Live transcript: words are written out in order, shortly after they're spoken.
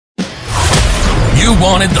You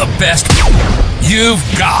wanted the best. You've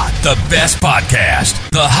got the best podcast.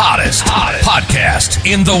 The hottest podcast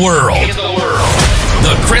in the world.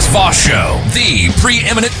 The Chris Voss Show, the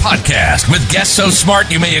preeminent podcast with guests so smart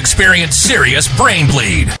you may experience serious brain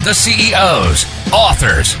bleed. The CEOs,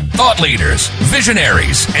 authors, thought leaders,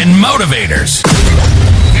 visionaries, and motivators.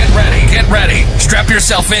 Get ready. Strap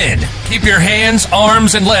yourself in. Keep your hands,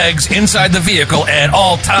 arms, and legs inside the vehicle at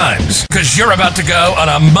all times, because you're about to go on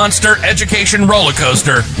a monster education roller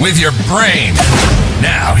coaster with your brain.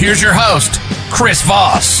 Now, here's your host, Chris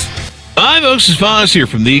Voss. Hi, folks. It's Voss here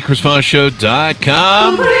from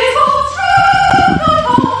thechrisvossshow.com.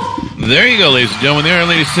 There you go, ladies and gentlemen. There are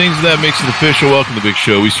latest things that makes it official. Welcome to the big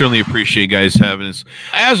show. We certainly appreciate you guys having us.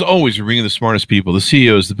 As always, we're bringing the smartest people, the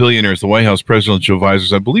CEOs, the billionaires, the White House presidential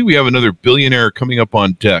advisors. I believe we have another billionaire coming up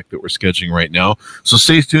on deck that we're scheduling right now. So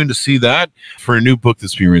stay tuned to see that for a new book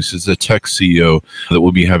that's being released. It's a tech CEO that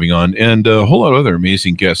we'll be having on, and a whole lot of other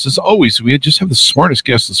amazing guests. As always, we just have the smartest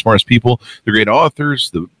guests, the smartest people, the great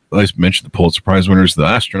authors, I mentioned the Pulitzer Prize winners, the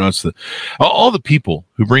astronauts, all the people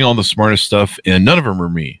who bring all the smartest stuff, and none of them are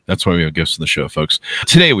me. That's why we have guests on the show, folks.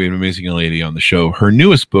 Today, we have an amazing young lady on the show. Her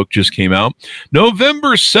newest book just came out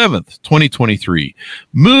November 7th, 2023.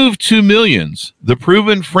 Move to Millions, the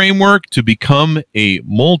proven framework to become a $1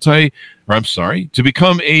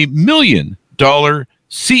 million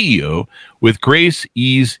CEO with grace,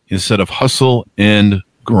 ease, instead of hustle and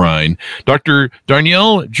grind. Dr.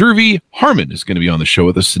 Darnyelle Jervey Harmon is going to be on the show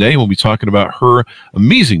with us today, and we'll be talking about her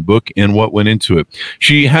amazing book and what went into it.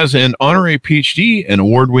 She has an honorary PhD and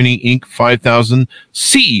award-winning Inc. 5000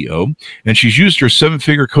 CEO, and she's used her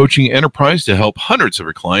seven-figure coaching enterprise to help hundreds of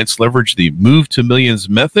her clients leverage the Move to Millions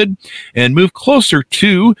method and move closer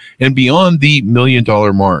to and beyond the $1 million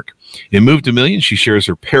mark. In Move to Millions, she shares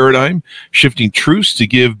her paradigm, shifting truths to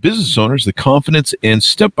give business owners the confidence and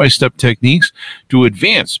step-by-step techniques to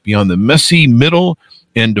advance beyond the messy middle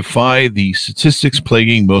and defy the statistics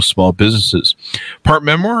plaguing most small businesses. Part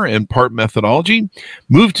memoir and part methodology,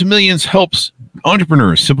 Move to Millions helps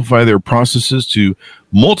entrepreneurs simplify their processes to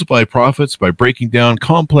multiply profits by breaking down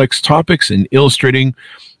complex topics and illustrating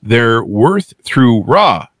their worth through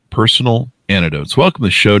raw personal anecdotes. Welcome to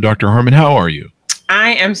the show, Dr. Harmon. How are you?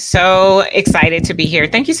 I am so excited to be here.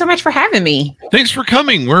 Thank you so much for having me. Thanks for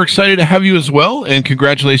coming. We're excited to have you as well. And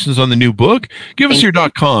congratulations on the new book. Give us your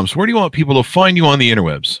 .coms. Where do you want people to find you on the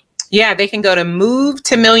interwebs? Yeah, they can go to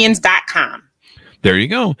movetomillions.com. There you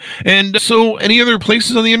go. And so any other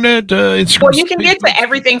places on the internet? Instagram, well, you can get to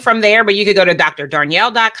everything from there, but you could go to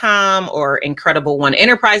drdarnyelle.com or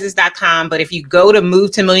incredibleoneenterprises.com. But if you go to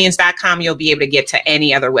movetomillions.com, you'll be able to get to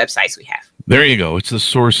any other websites we have. There you go. It's the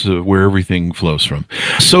source of where everything flows from.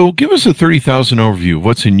 So give us a 30,000 overview of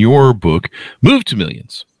what's in your book, Move to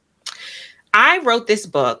Millions. I wrote this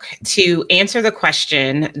book to answer the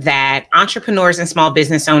question that entrepreneurs and small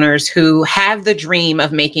business owners who have the dream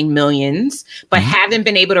of making millions, but haven't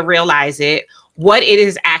been able to realize it, what it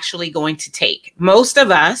is actually going to take. Most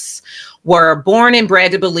of us were born and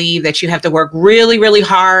bred to believe that you have to work really, really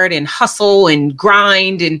hard and hustle and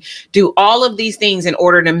grind and do all of these things in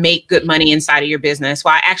order to make good money inside of your business.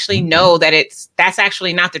 Well, I actually know that that's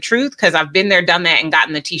actually not the truth, because I've been there, done that, and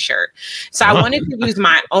gotten the t-shirt. So I wanted to use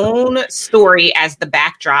my own story as the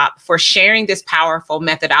backdrop for sharing this powerful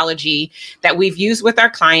methodology that we've used with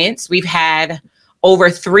our clients. We've had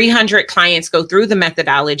over 300 clients go through the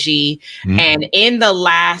methodology. And in the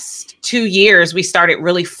last 2 years, we started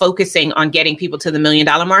really focusing on getting people to the $1 million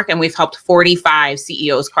mark. And we've helped 45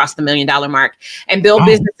 CEOs cross the $1 million mark and build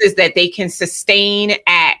businesses that they can sustain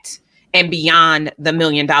at and beyond the $1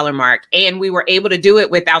 million mark. And we were able to do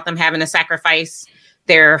it without them having to sacrifice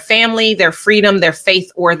their family, their freedom, their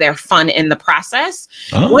faith, or their fun in the process.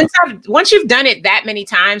 Once you've done it that many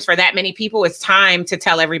times for that many people, it's time to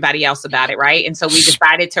tell everybody else about it, right? And so we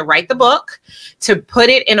decided to write the book, to put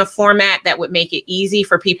it in a format that would make it easy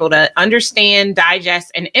for people to understand,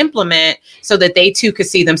 digest, and implement so that they too could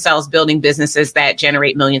see themselves building businesses that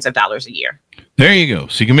generate millions of dollars a year. There you go.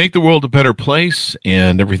 So you can make the world a better place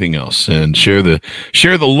and everything else, and share the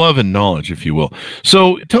love and knowledge, if you will.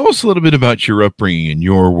 So tell us a little bit about your upbringing in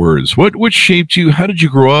your words. What shaped you? How did you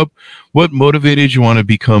grow up? What motivated you want to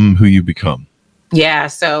become who you become? Yeah.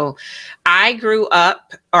 So I grew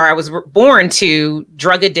up, or I was born to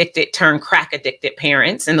drug addicted turned crack addicted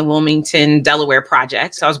parents in the Wilmington, Delaware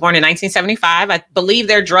project. So I was born in 1975. I believe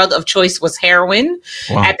their drug of choice was heroin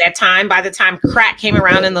at that time. By the time crack came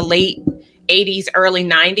around in the late 80s, early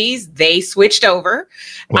 90s, they switched over.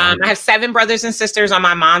 Wow. I have 7 brothers and sisters on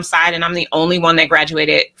my mom's side, and I'm the only one that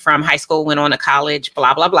graduated from high school, went on to college,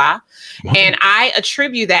 blah, blah, blah. Wow. And I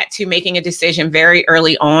attribute that to making a decision very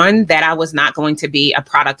early on that I was not going to be a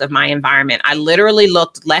product of my environment. I literally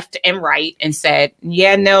looked left and right and said,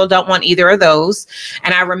 yeah, no, don't want either of those.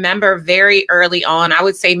 And I remember very early on, I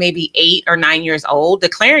would say maybe 8 or 9 years old,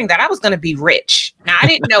 declaring that I was going to be rich. Now, I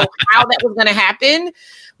didn't know how that was going to happen,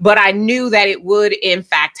 but I knew that it would in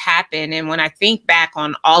fact happen. And when I think back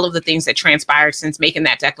on all of the things that transpired since making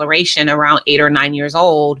that declaration around 8 or 9 years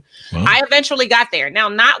old, Wow. I eventually got there. Now,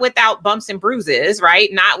 not without bumps and bruises,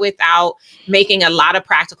 right? Not without making a lot of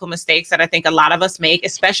practical mistakes that I think a lot of us make,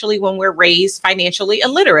 especially when we're raised financially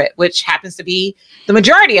illiterate, which happens to be the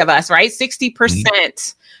majority of us, right?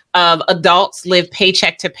 60% of adults live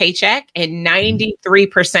paycheck to paycheck, and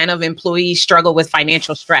 93% of employees struggle with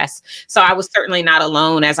financial stress. So I was certainly not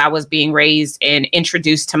alone as I was being raised and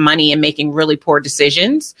introduced to money and making really poor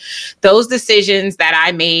decisions. Those decisions that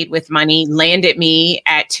I made with money landed me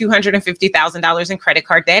at $250,000 in credit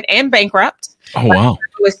card debt and bankrupt. Oh, wow.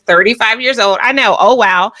 I was 35 years old. I know. Oh,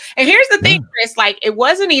 wow. And here's the thing, Chris, like, it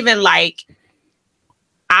wasn't even like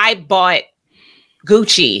I bought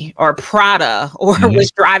Gucci or Prada or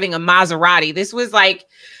was driving a Maserati. This was like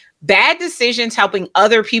bad decisions helping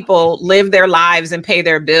other people live their lives and pay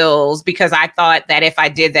their bills because I thought that if I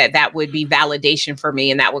did that, that would be validation for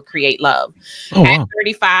me and that would create love. Oh, wow. At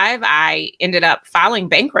 35, I ended up filing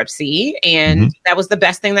bankruptcy, and that was the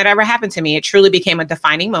best thing that ever happened to me. It truly became a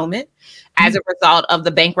defining moment as a result of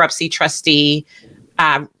the bankruptcy trustee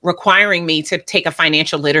requiring me to take a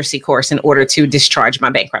financial literacy course in order to discharge my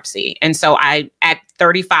bankruptcy. And so at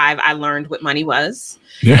 35, I learned what money was.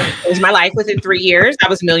 Yeah. It changed my life within 3 years. I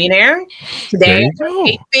was a millionaire. Today, There you go.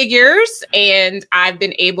 8 figures, and I've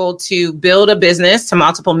been able to build a business to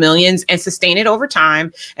multiple millions and sustain it over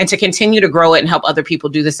time and to continue to grow it and help other people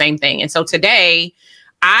do the same thing. And so today,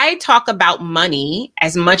 I talk about money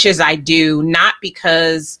as much as I do, not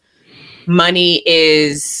because money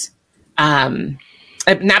is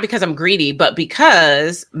not because I'm greedy, but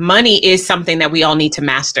because money is something that we all need to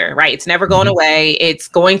master, right? It's never going away. It's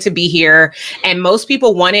going to be here. And most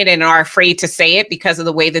people want it and are afraid to say it because of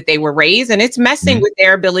the way that they were raised. And it's messing with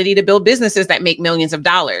their ability to build businesses that make millions of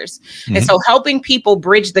dollars. And so helping people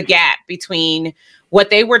bridge the gap between what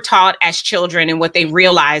they were taught as children and what they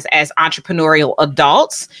realize as entrepreneurial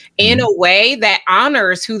adults in a way that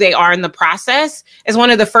honors who they are in the process is one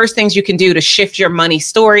of the first things you can do to shift your money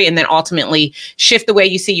story and then ultimately shift the way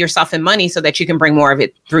you see yourself in money so that you can bring more of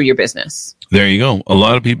it through your business. There you go. A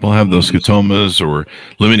lot of people have those scotomas or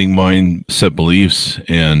limiting mindset beliefs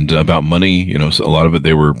and about money, so a lot of it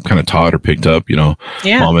they were kind of taught or picked up,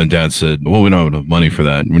 Mom and dad said, well, we don't have enough money for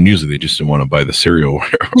that. And usually they just didn't want to buy the cereal.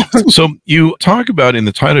 So you talk about in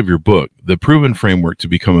the title of your book, the proven framework to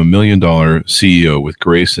become $1 million CEO with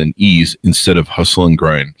grace and ease instead of hustle and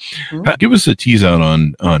grind. Give us a tease out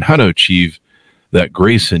on how to achieve that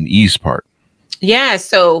grace and ease part. Yeah.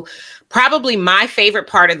 So probably my favorite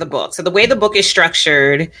part of the book. So the way the book is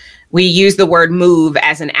structured, we use the word MOVE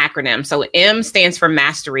as an acronym. So M stands for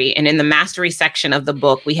mastery. And in the mastery section of the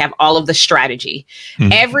book, we have all of the strategy.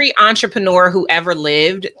 Every entrepreneur who ever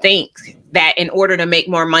lived thinks that in order to make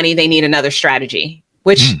more money, they need another strategy,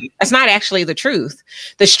 which that's not actually the truth.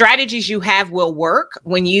 The strategies you have will work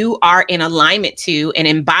when you are in alignment to and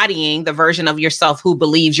embodying the version of yourself who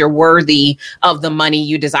believes you're worthy of the money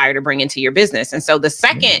you desire to bring into your business. And so the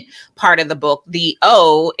second part of the book, the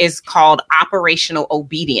O, is called operational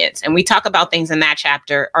obedience. And we talk about things in that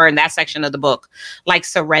chapter or in that section of the book, like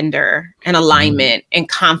surrender and alignment and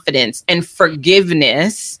confidence and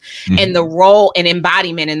forgiveness and the role and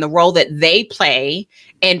embodiment and the role that they play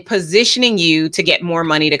and positioning you to get more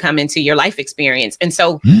money to come into your life experience. And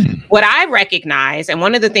so what I recognize, and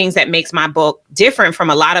one of the things that makes my book different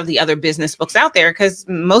from a lot of the other business books out there, because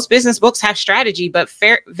most business books have strategy, but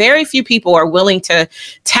very few people are willing to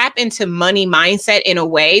tap into money mindset in a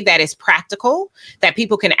way that is practical, that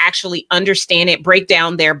people can actually understand it, break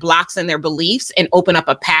down their blocks and their beliefs, and open up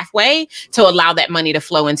a pathway to allow that money to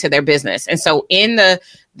flow into their business. And so in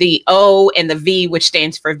the O and the V, which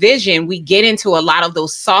stands for vision, we get into a lot of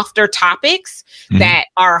those softer topics that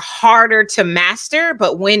are harder to master,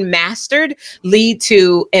 but when mastered, lead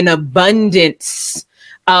to an abundance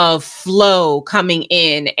of flow coming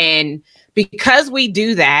in. And because we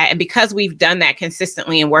do that, and because we've done that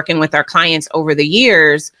consistently and working with our clients over the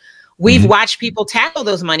years, We've watched people tackle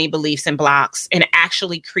those money beliefs and blocks and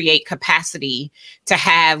actually create capacity to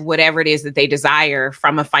have whatever it is that they desire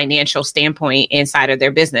from a financial standpoint inside of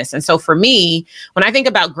their business. And so for me, when I think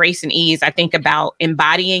about grace and ease, I think about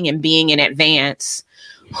embodying and being in advance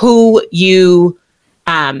who you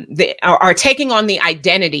are taking on the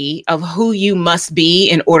identity of who you must be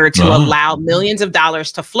in order to allow millions of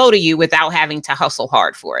dollars to flow to you without having to hustle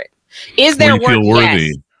hard for it. Is there work? Feel worthy.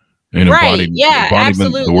 Yes. And right. Yeah,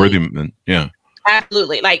 absolutely. The worthiness. Yeah.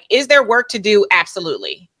 Absolutely. Like, is there work to do?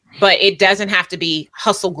 Absolutely. But it doesn't have to be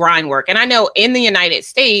hustle grind work. And I know in the United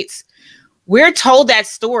States, we're told that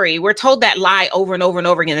story. We're told that lie over and over and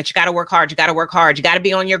over again, that you got to work hard. You got to work hard. You got to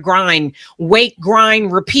be on your grind, wait,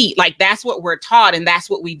 grind, repeat. Like, that's what we're taught. And that's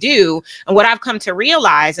what we do. And what I've come to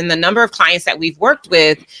realize in the number of clients that we've worked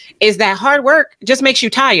with is that hard work just makes you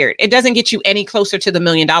tired. It doesn't get you any closer to the $1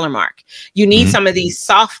 million mark. You need some of these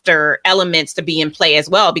softer elements to be in play as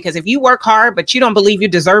well, because if you work hard, but you don't believe you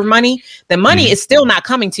deserve money, the money is still not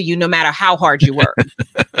coming to you no matter how hard you work.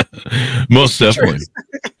 Most definitely.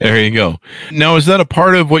 There you go. Now, is that a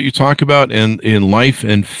part of what you talk about in life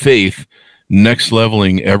and faith, next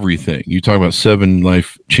leveling everything? You talk about 7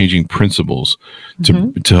 life-changing principles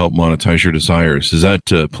to help monetize your desires. Does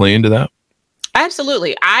that play into that?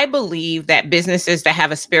 Absolutely. I believe that businesses that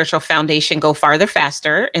have a spiritual foundation go farther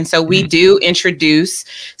faster. And so we do introduce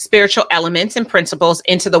spiritual elements and principles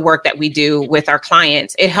into the work that we do with our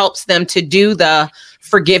clients. It helps them to do the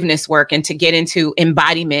forgiveness work and to get into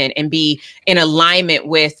embodiment and be in alignment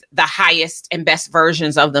with the highest and best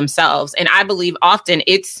versions of themselves. And I believe often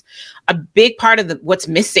it's a big part of what's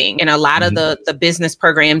missing in a lot of the business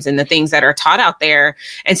programs and the things that are taught out there.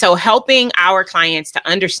 And so helping our clients to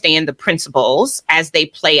understand the principles as they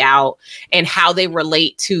play out and how they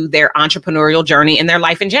relate to their entrepreneurial journey and their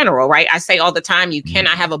life in general, right? I say all the time, you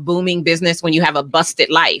cannot have a booming business when you have a busted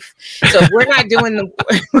life. So if we're not doing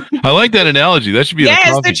the... I like that analogy. That should be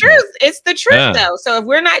it's the truth. It's the truth, though. So if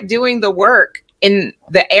we're not doing the work in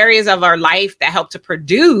the areas of our life that help to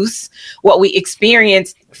produce what we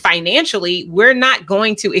experience financially, we're not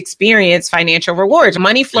going to experience financial rewards.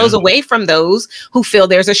 Money flows away from those who feel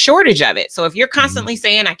there's a shortage of it. So if you're constantly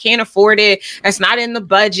saying, I can't afford it, that's not in the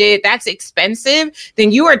budget, that's expensive,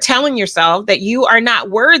 then you are telling yourself that you are not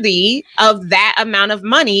worthy of that amount of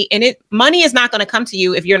money. And money is not going to come to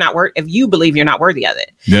you if if you believe you're not worthy of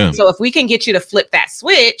it. Yeah. So if we can get you to flip that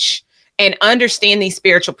switch and understand these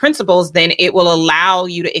spiritual principles, then it will allow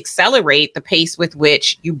you to accelerate the pace with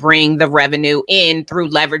which you bring the revenue in through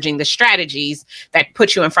leveraging the strategies that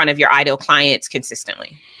put you in front of your ideal clients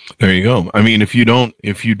consistently. There you go. I mean, if you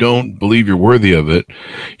don't believe you're worthy of it,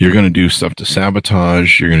 you're going to do stuff to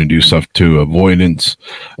sabotage. You're going to do stuff to avoidance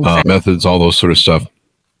methods, all those sort of stuff.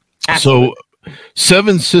 Absolutely. So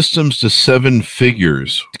 7 systems to 7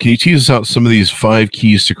 figures. Can you tease us out some of these 5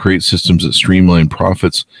 keys to create systems that streamline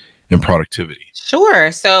profits and productivity?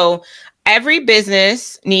 Sure. So every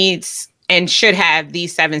business needs and should have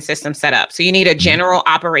these 7 systems set up. So you need a general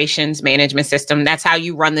operations management system. That's how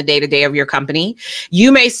you run the day-to-day of your company.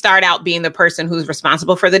 You may start out being the person who's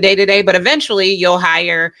responsible for the day-to-day, but eventually you'll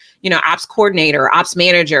hire, ops coordinator, ops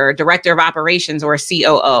manager, director of operations, or a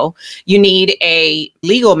COO. You need a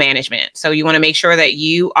legal management. So you want to make sure that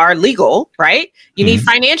you are legal, right? You need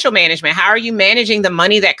financial management. How are you managing the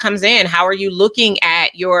money that comes in? How are you looking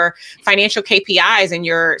at your financial KPIs and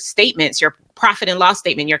your statements, your profit and loss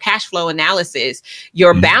statement, your cash flow analysis,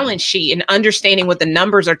 your balance sheet, and understanding what the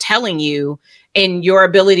numbers are telling you and your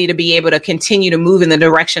ability to be able to continue to move in the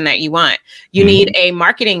direction that you want. You need a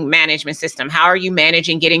marketing management system. How are you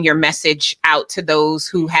managing getting your message out to those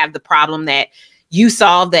who have the problem that you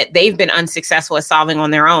solve that they've been unsuccessful at solving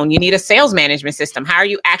on their own? You need a sales management system. How are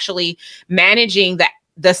you actually managing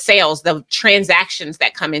the sales, the transactions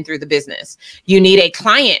that come in through the business? You need a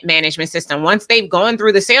client management system. Once they've gone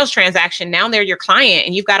through the sales transaction, now they're your client,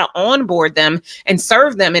 and you've got to onboard them and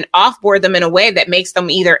serve them and offboard them in a way that makes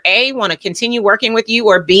them either A, want to continue working with you,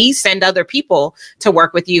 or B, send other people to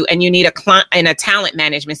work with you. And you need a client and a talent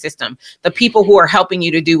management system, the people who are helping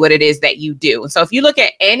you to do what it is that you do. So if you look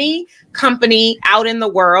at any company out in the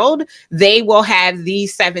world, they will have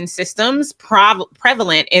these 7 systems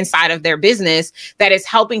prevalent inside of their business that is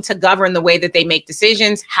helping to govern the way that they make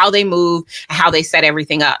decisions, how they move, and how they set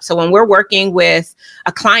everything up. So when we're working with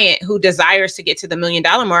a client who desires to get to the $1 million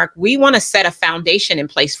mark, we want to set a foundation in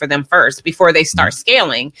place for them first before they start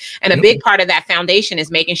scaling. And a big part of that foundation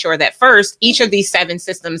is making sure that first, each of these 7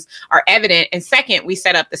 systems are evident. And second, we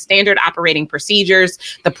set up the standard operating procedures,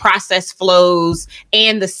 the process flows,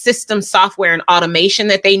 and the system software and automation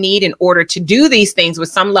that they need in order to do these things with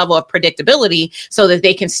some level of predictability so that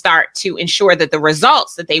they can start to ensure that the results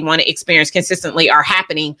results that they want to experience consistently are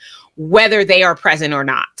happening, whether they are present or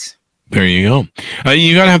not. There you go.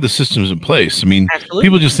 You got to have the systems in place. I mean, Absolutely.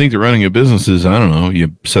 People just think that running a business is, I don't know,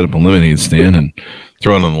 you set up a lemonade stand and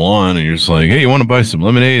throw it on the lawn and you're just like, hey, you want to buy some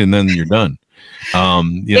lemonade? And then you're done.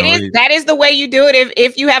 That is the way you do it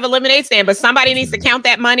if you have a lemonade stand, but somebody needs to count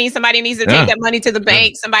that money. Somebody needs to take that money to the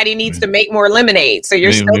bank. Somebody needs to make more lemonade. So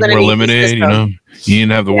you're still going to need lemonade, You need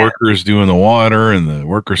to have the workers doing the water and the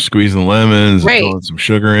workers squeezing the lemons, and throwing some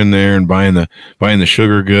sugar in there and buying the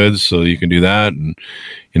sugar goods so you can do that. And,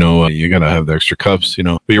 you got to have the extra cups,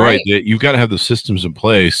 But you're right. You've got to have the systems in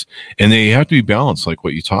place and they have to be balanced like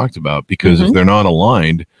what you talked about, because if they're not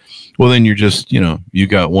aligned, well, then you're just, you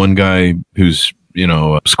got one guy who's,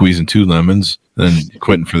 squeezing 2 lemons, then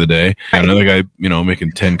quitting for the day. And another guy,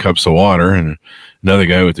 making 10 cups of water, and another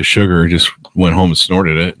guy with the sugar just went home and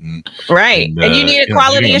snorted it. And you need a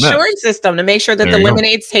quality assurance system to make sure that the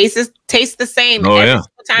lemonade tastes the same every single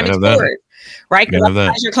time it's poured. Right? Because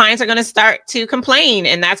otherwise your clients are going to start to complain,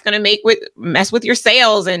 and that's going to mess with your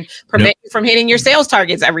sales and prevent you from hitting your sales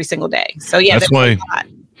targets every single day. So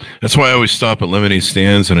that's why I always stop at lemonade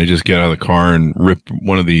stands and I just get out of the car and rip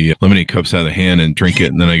one of the lemonade cups out of the hand and drink it.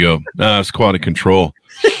 And then I go, it's quality control.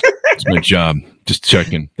 It's my job. Just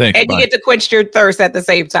checking. Thanks. And you get to quench your thirst at the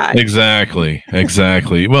same time. Exactly.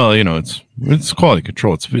 Well, it's quality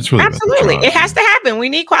control. It's really absolutely. It has to happen. We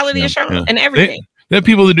need quality assurance and everything. They have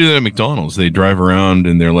people that do that at McDonald's. They drive around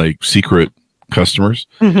and they're like secret customers,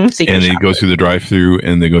 and they go through the drive-through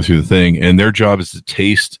and they go through the thing, and their job is to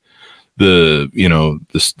taste the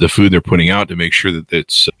food they're putting out to make sure that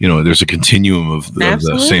it's there's a continuum of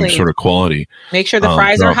the same sort of quality. Make sure the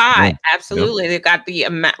fries are hot. Absolutely, they've got the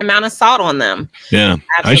amount of salt on them. Yeah,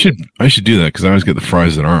 absolutely. I should do that because I always get the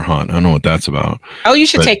fries that aren't hot. I don't know what that's about. Oh, you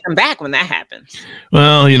should take them back when that happens.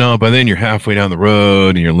 Well, by then you're halfway down the road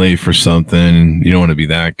and you're late for something. You don't want to be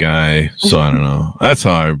that guy. So I don't know. That's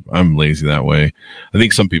how I'm lazy that way. I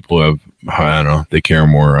think some people have. I don't know. They care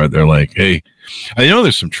more. They're like, hey. I know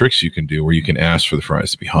there's some tricks you can do where you can ask for the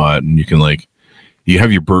fries to be hot, and you can you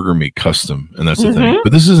have your burger made custom, and that's the thing.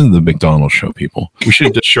 But this isn't the McDonald's show, people. We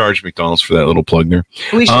should discharge McDonald's for that little plug there.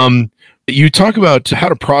 We should. You talk about how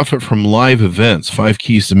to profit from live events, 5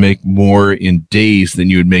 keys to make more in days than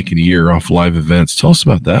you would make in a year off live events. Tell us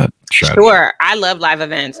about that strategy. Sure. I love live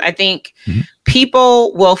events. I think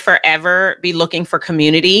people will forever be looking for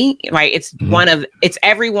community, right? It's it's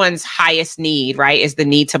everyone's highest need, right? Is the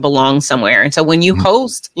need to belong somewhere. And so when you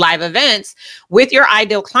host live events with your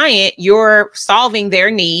ideal client, you're solving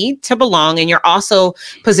their need to belong, and you're also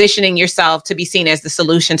positioning yourself to be seen as the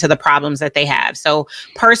solution to the problems that they have. So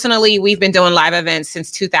personally, we've been doing live events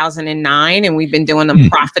since 2009, and we've been doing them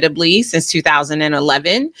profitably since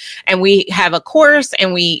 2011. And we have a course,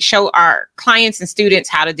 and we show our clients and students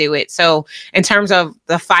how to do it. So in terms of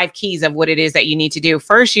the 5 keys of what it is that you need to do,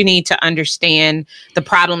 first, you need to understand the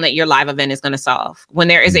problem that your live event is going to solve. When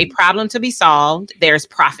there is a problem to be solved, there's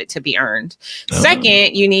profit to be earned.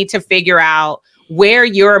 Second, you need to figure out where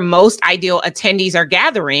your most ideal attendees are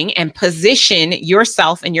gathering and position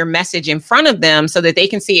yourself and your message in front of them so that they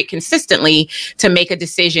can see it consistently to make a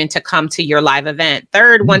decision to come to your live event.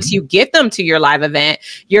 Third, once you get them to your live event,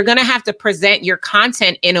 you're going to have to present your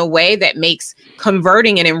content in a way that makes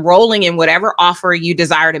converting and enrolling in whatever offer you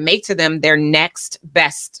desire to make to them their next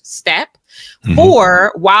best step.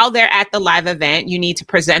 4, while they're at the live event, you need to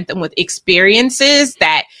present them with experiences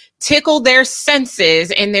that tickle their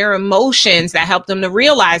senses and their emotions that help them to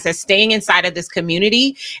realize that staying inside of this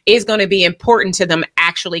community is going to be important to them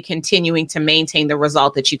actually continuing to maintain the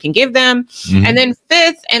result that you can give them. And then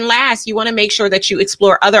 5th and last, you want to make sure that you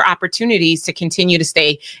explore other opportunities to continue to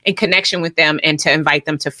stay in connection with them and to invite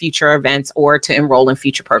them to future events or to enroll in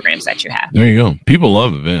future programs that you have. There you go. People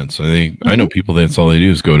love events. I know people that's all they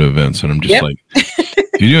do is go to events, and I'm just like,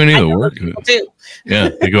 do you do any of the work? Too. Yeah,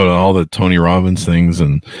 they go to all the Tony Robbins things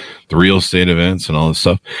and the real estate events and all this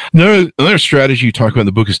stuff. Another strategy you talk about in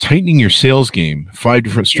the book is tightening your sales game. 5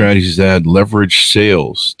 different strategies to add leverage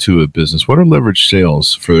sales to a business. What are leverage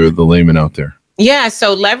sales for the layman out there? Yeah,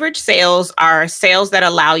 so leverage sales are sales that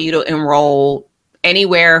allow you to enroll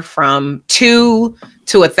anywhere from 2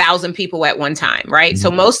 to 1,000 people at one time, right?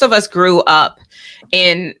 So most of us grew up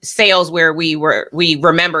in sales where we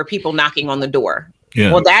remember people knocking on the door.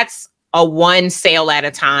 Yeah. Well, that's a one sale at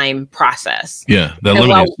a time process. Yeah. That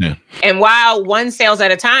eliminates that. And while one sales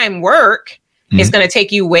at a time work, it's going to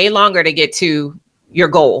take you way longer to get to your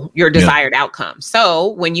goal, your desired outcome.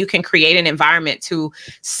 So when you can create an environment to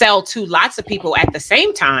sell to lots of people at the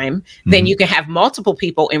same time, then you can have multiple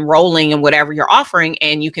people enrolling in whatever you're offering,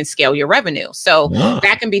 and you can scale your revenue. So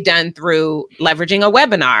that can be done through leveraging a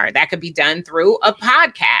webinar. That could be done through a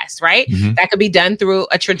podcast, right? That could be done through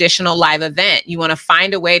a traditional live event. You want to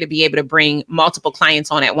find a way to be able to bring multiple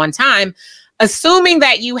clients on at one time, assuming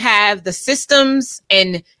that you have the systems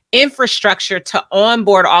and infrastructure to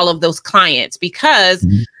onboard all of those clients, because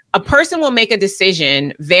a person will make a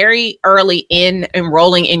decision very early in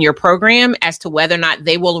enrolling in your program as to whether or not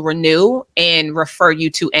they will renew and refer you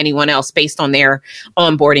to anyone else based on their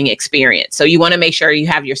onboarding experience. So you want to make sure you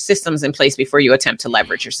have your systems in place before you attempt to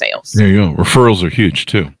leverage your sales. There you go. Referrals are huge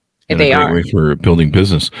too. They are a great way for building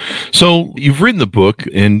business. So you've written the book,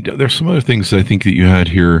 and there's some other things I think that you had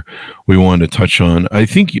here we wanted to touch on. I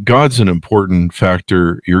think God's an important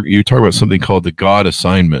factor. You talk about something called the God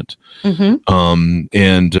assignment,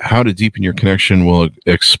 and how to deepen your connection while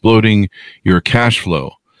exploding your cash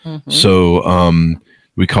flow. So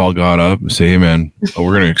we call God up and say, "Hey, man,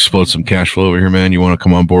 we're going to explode some cash flow over here, man. You want to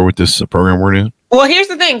come on board with this program we're doing?" Well, here's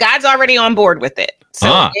the thing. God's already on board with it.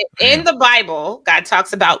 So in the Bible, God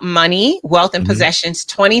talks about money, wealth, and possessions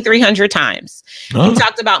 2,300 times. He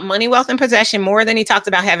talked about money, wealth, and possession more than he talked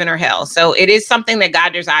about heaven or hell. So it is something that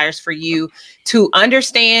God desires for you to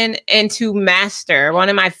understand and to master. One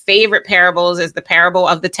of my favorite parables is the parable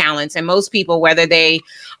of the talents. And most people, whether they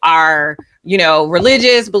are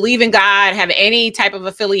religious, believe in God, have any type of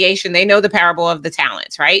affiliation, they know the parable of the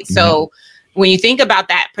talents, right? So when you think about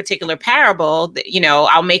that particular parable,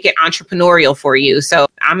 I'll make it entrepreneurial for you. So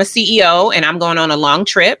I'm a CEO and I'm going on a long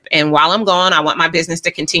trip. And while I'm gone, I want my business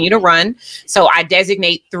to continue to run. So I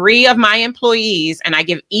designate 3 of my employees and I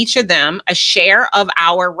give each of them a share of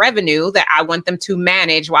our revenue that I want them to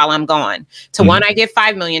manage while I'm gone. To one, I give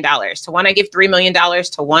 $5 million. To one, I give $3 million.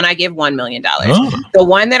 To one, I give $1 million. The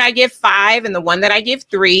one that I give 5 and the one that I give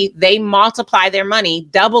 3, they multiply their money,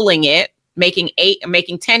 doubling it, making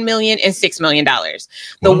 10 million and $6 million.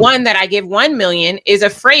 The one that I give 1 million is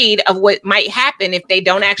afraid of what might happen if they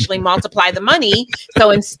don't actually multiply the money.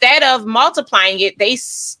 So instead of multiplying it, they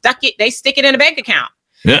stick it in a bank account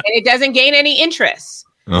and it doesn't gain any interest.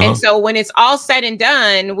 And so when it's all said and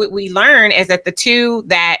done, what we learn is that the 2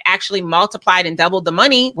 that actually multiplied and doubled the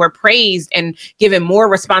money were praised and given more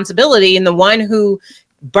responsibility. And the one who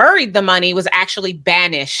buried the money was actually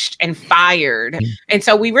banished and fired. And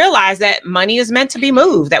so we realized that money is meant to be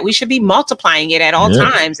moved, that we should be multiplying it at all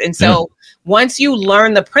times. And so once you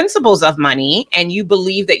learn the principles of money and you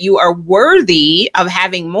believe that you are worthy of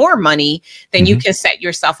having more money, then you can set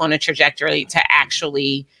yourself on a trajectory to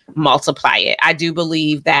actually multiply it. I do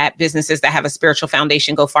believe that businesses that have a spiritual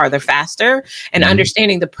foundation go farther faster, and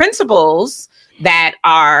understanding the principles that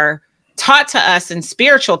are taught to us in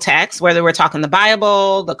spiritual texts, whether we're talking the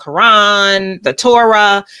Bible, the Quran, the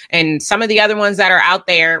Torah, and some of the other ones that are out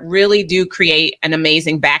there, really do create an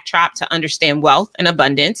amazing backdrop to understand wealth and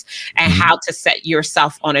abundance and how to set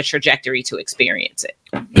yourself on a trajectory to experience it.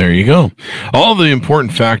 There you go. All the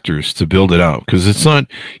important factors to build it out, because it's not,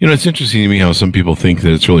 it's interesting to me how some people think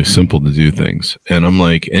that it's really simple to do things. And I'm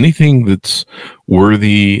like, anything that's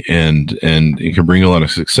worthy and it can bring a lot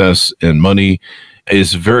of success and money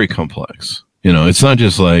is very complex. It's not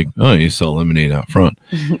just like, oh, you sell lemonade out front.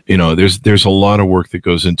 There's a lot of work that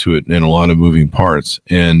goes into it and a lot of moving parts.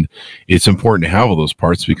 And it's important to have all those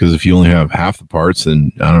parts, because if you only have half the parts,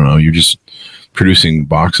 then I don't know, you're just producing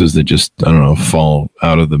boxes that just, I don't know, fall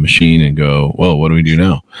out of the machine and go, well, what do we do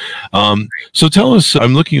now? So tell us,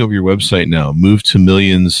 I'm looking over your website now,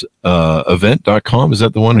 movetomillionsevent.com. Is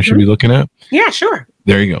that the one I should be looking at? Yeah, sure.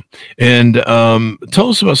 There you go. And tell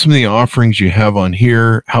us about some of the offerings you have on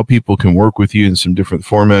here, how people can work with you in some different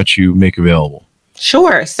formats you make available.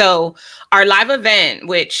 Sure. So our live event,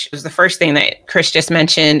 which was the first thing that Chris just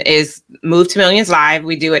mentioned, is Move to Millions Live.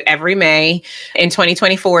 We do it every May. In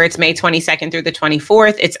 2024, it's May 22nd through the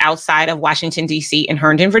 24th. It's outside of Washington, D.C. in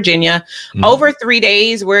Herndon, Virginia. Over 3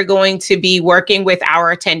 days, we're going to be working with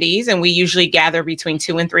our attendees, and we usually gather between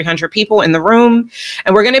 200 and 300 people in the room.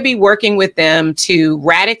 And we're going to be working with them to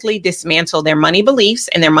radically dismantle their money beliefs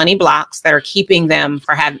and their money blocks that are keeping them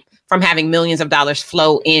from having millions of dollars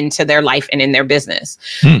flow into their life and in their business.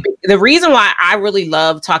 The reason why I really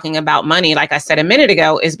love talking about money, like I said a minute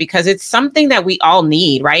ago, is because it's something that we all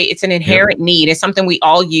need, right? It's an inherent need. It's something we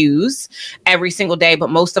all use every single day,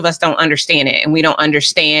 but most of us don't understand it. And we don't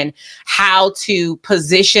understand how to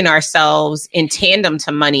position ourselves in tandem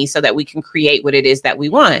to money so that we can create what it is that we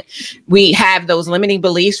want. We have those limiting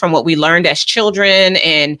beliefs from what we learned as children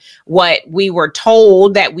and what we were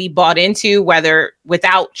told that we bought into, whether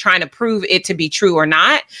without trying to prove it to be true or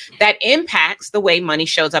not, that impacts the way money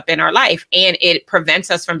shows up in our life. And it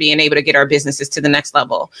prevents us from being able to get our businesses to the next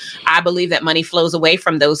level. I believe that money flows away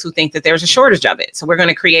from those who think that there's a shortage of it. So we're going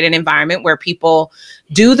to create an environment where people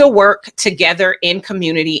do the work together in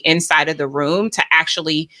community inside of the room to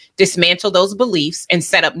actually dismantle those beliefs and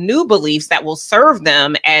set up new beliefs that will serve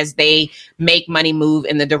them as they make money move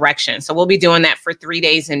in the direction. So we'll be doing that for 3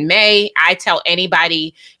 days in May. I tell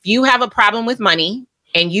anybody, if you have a problem with money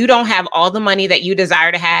and you don't have all the money that you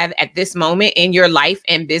desire to have at this moment in your life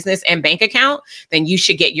and business and bank account, then you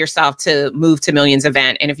should get yourself to Move to Millions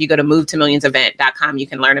event. And if you go to movetomillionsevent.com, you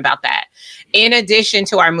can learn about that. In addition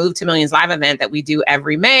to our Move to Millions live event that we do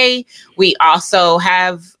every May, we also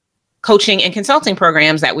have coaching and consulting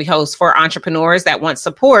programs that we host for entrepreneurs that want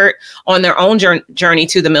support on their own journey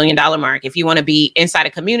to the $1 million mark. If you want to be inside a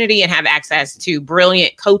community and have access to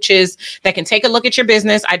brilliant coaches that can take a look at your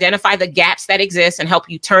business, identify the gaps that exist and help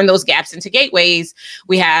you turn those gaps into gateways,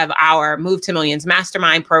 we have our Move to Millions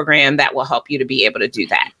Mastermind program that will help you to be able to do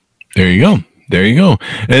that. There you go. There you go.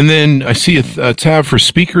 And then I see a tab for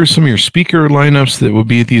speakers, some of your speaker lineups that will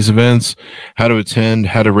be at these events, how to attend,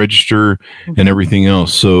 how to register, and everything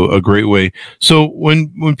else. So a great way. So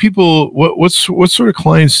when people, what sort of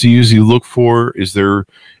clients do you usually look for? Is there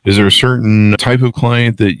a certain type of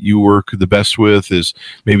client that you work the best with? Is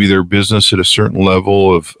maybe their business at a certain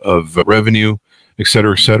level of revenue, et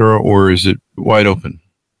cetera, or is it wide open?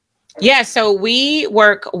 Yeah, so we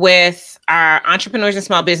work with our entrepreneurs and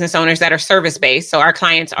small business owners that are service-based. So our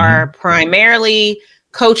clients are primarily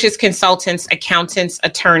coaches, consultants, accountants,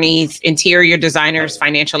 attorneys, interior designers,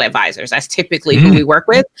 financial advisors. That's typically who we work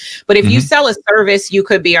with. But if you sell a service, you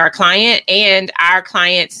could be our client, and our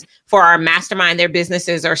clients for our mastermind, their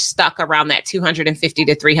businesses are stuck around that $250,000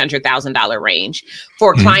 to $300,000 range.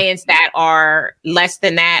 For clients that are less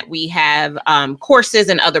than that, we have courses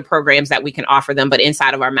and other programs that we can offer them. But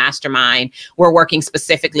inside of our mastermind, we're working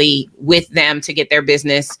specifically with them to get their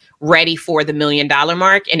business ready for the $1 million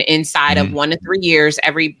mark. And inside of 1 to 3 years,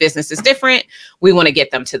 every business is different. We want to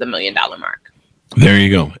get them to the $1 million mark. There you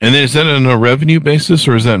go. And then is that on a revenue basis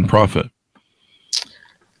or is that in profit?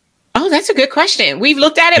 Oh, that's a good question. We've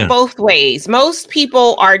looked at it both ways. Most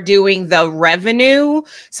people are doing the revenue.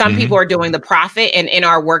 Some people are doing the profit. And in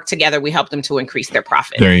our work together, we help them to increase their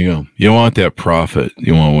profit. There you go. You want that profit.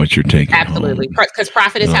 You want what you're taking. Absolutely. Because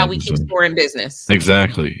profit is how we keep score in business.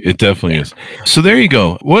 Exactly. It definitely is. So there you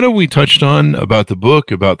go. What have we touched on about the book,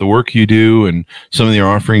 about the work you do, and some of the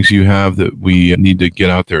offerings you have that we need to get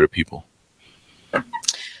out there to people?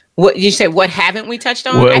 What you say? What haven't we touched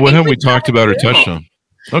on? What have we talked about or touched on?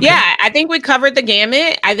 Okay. Yeah, I think we covered the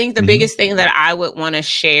gamut. I think the biggest thing that I would want to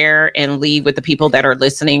share and leave with the people that are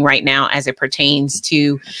listening right now as it pertains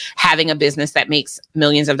to having a business that makes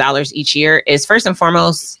millions of dollars each year is, first and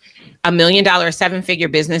foremost, $1 million, 7-figure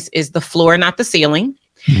business is the floor, not the ceiling.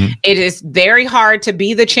 It is very hard to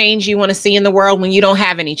be the change you want to see in the world when you don't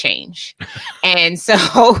have any change. And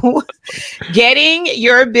so getting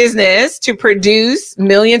your business to produce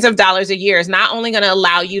millions of dollars a year is not only going to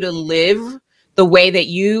allow you to live the way that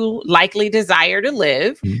you likely desire to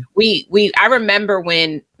live. I remember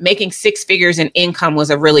when making 6 figures in income was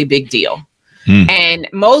a really big deal. And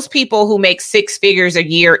most people who make 6 figures a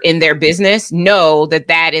year in their business know that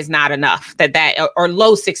that is not enough, or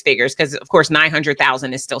low 6 figures, because of course,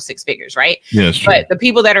 900,000 is still 6 figures, right? Yes. But the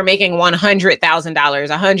people that are making $100,000,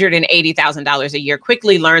 $180,000 a year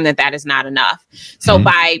quickly learn that that is not enough. So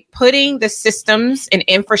by putting the systems and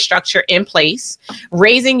infrastructure in place,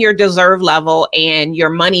 raising your deserve level and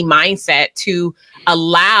your money mindset to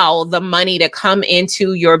allow the money to come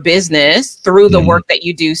into your business through the work that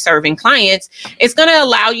you do serving clients, it's going to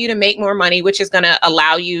allow you to make more money, which is going to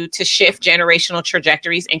allow you to shift generational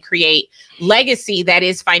trajectories and create legacy that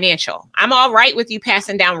is financial. I'm all right with you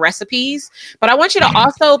passing down recipes, but I want you to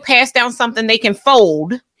also pass down something they can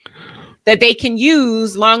fold, that they can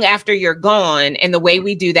use long after you're gone. And the way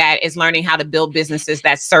we do that is learning how to build businesses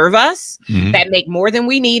that serve us, that make more than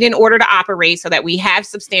we need in order to operate, so that we have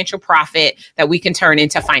substantial profit that we can turn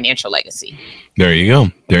into financial legacy. There you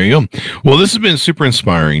go. There you go. Well, this has been super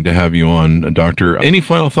inspiring to have you on, Doctor. Any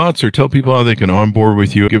final thoughts, or tell people how they can onboard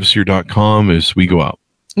with you? Give us your .com as we go out.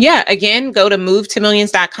 Yeah, again, go to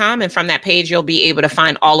movetomillions.com, and from that page, you'll be able to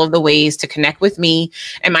find all of the ways to connect with me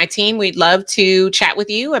and my team. We'd love to chat with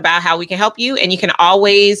you about how we can help you. And you can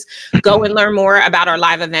always go and learn more about our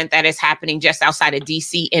live event that is happening just outside of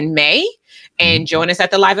DC in May. and join us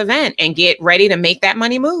at the live event and get ready to make that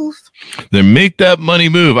money move. Then make that money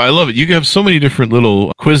move. I love it. You have so many different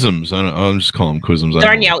little quizms. I'll just call them quizms.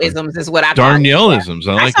 Darnyelle-isms is what I call them. Darnyelle-isms.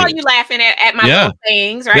 I like I saw it. you laughing at my little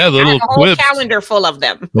things, right? Yeah, the little I have a whole calendar full of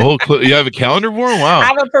them. You have a calendar for them? Wow. I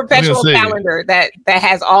have a perpetual calendar that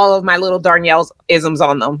has all of my little Darnyelle-isms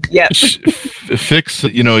on them. Yep. Fix,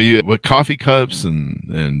 with coffee cups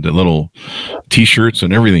and the little T-shirts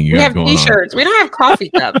and everything you got going on. We have T-shirts. We don't have coffee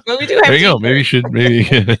cups, but we do have There you T-shirts. go.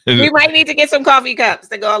 Maybe we might need to get some coffee cups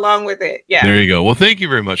to go along with it. Yeah. There you go. Well, thank you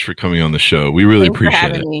very much for coming on the show. We really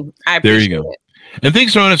appreciate it. Me. I appreciate it. And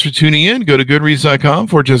thanks, Ronis, for tuning in. Go to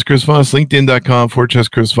goodreads.com/Chris Voss,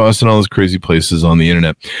 LinkedIn.com/Chris Voss, and all those crazy places on the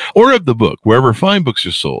internet. Order up the book, wherever fine books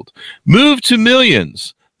are sold. Move to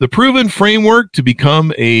Millions, the proven framework to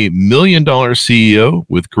become a $1 million CEO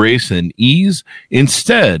with grace and ease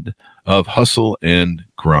instead of hustle and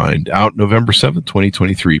grind. Out November 7th,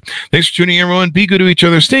 2023. Thanks for tuning in, everyone. Be good to each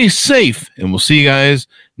other. Stay safe, and we'll see you guys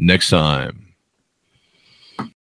next time.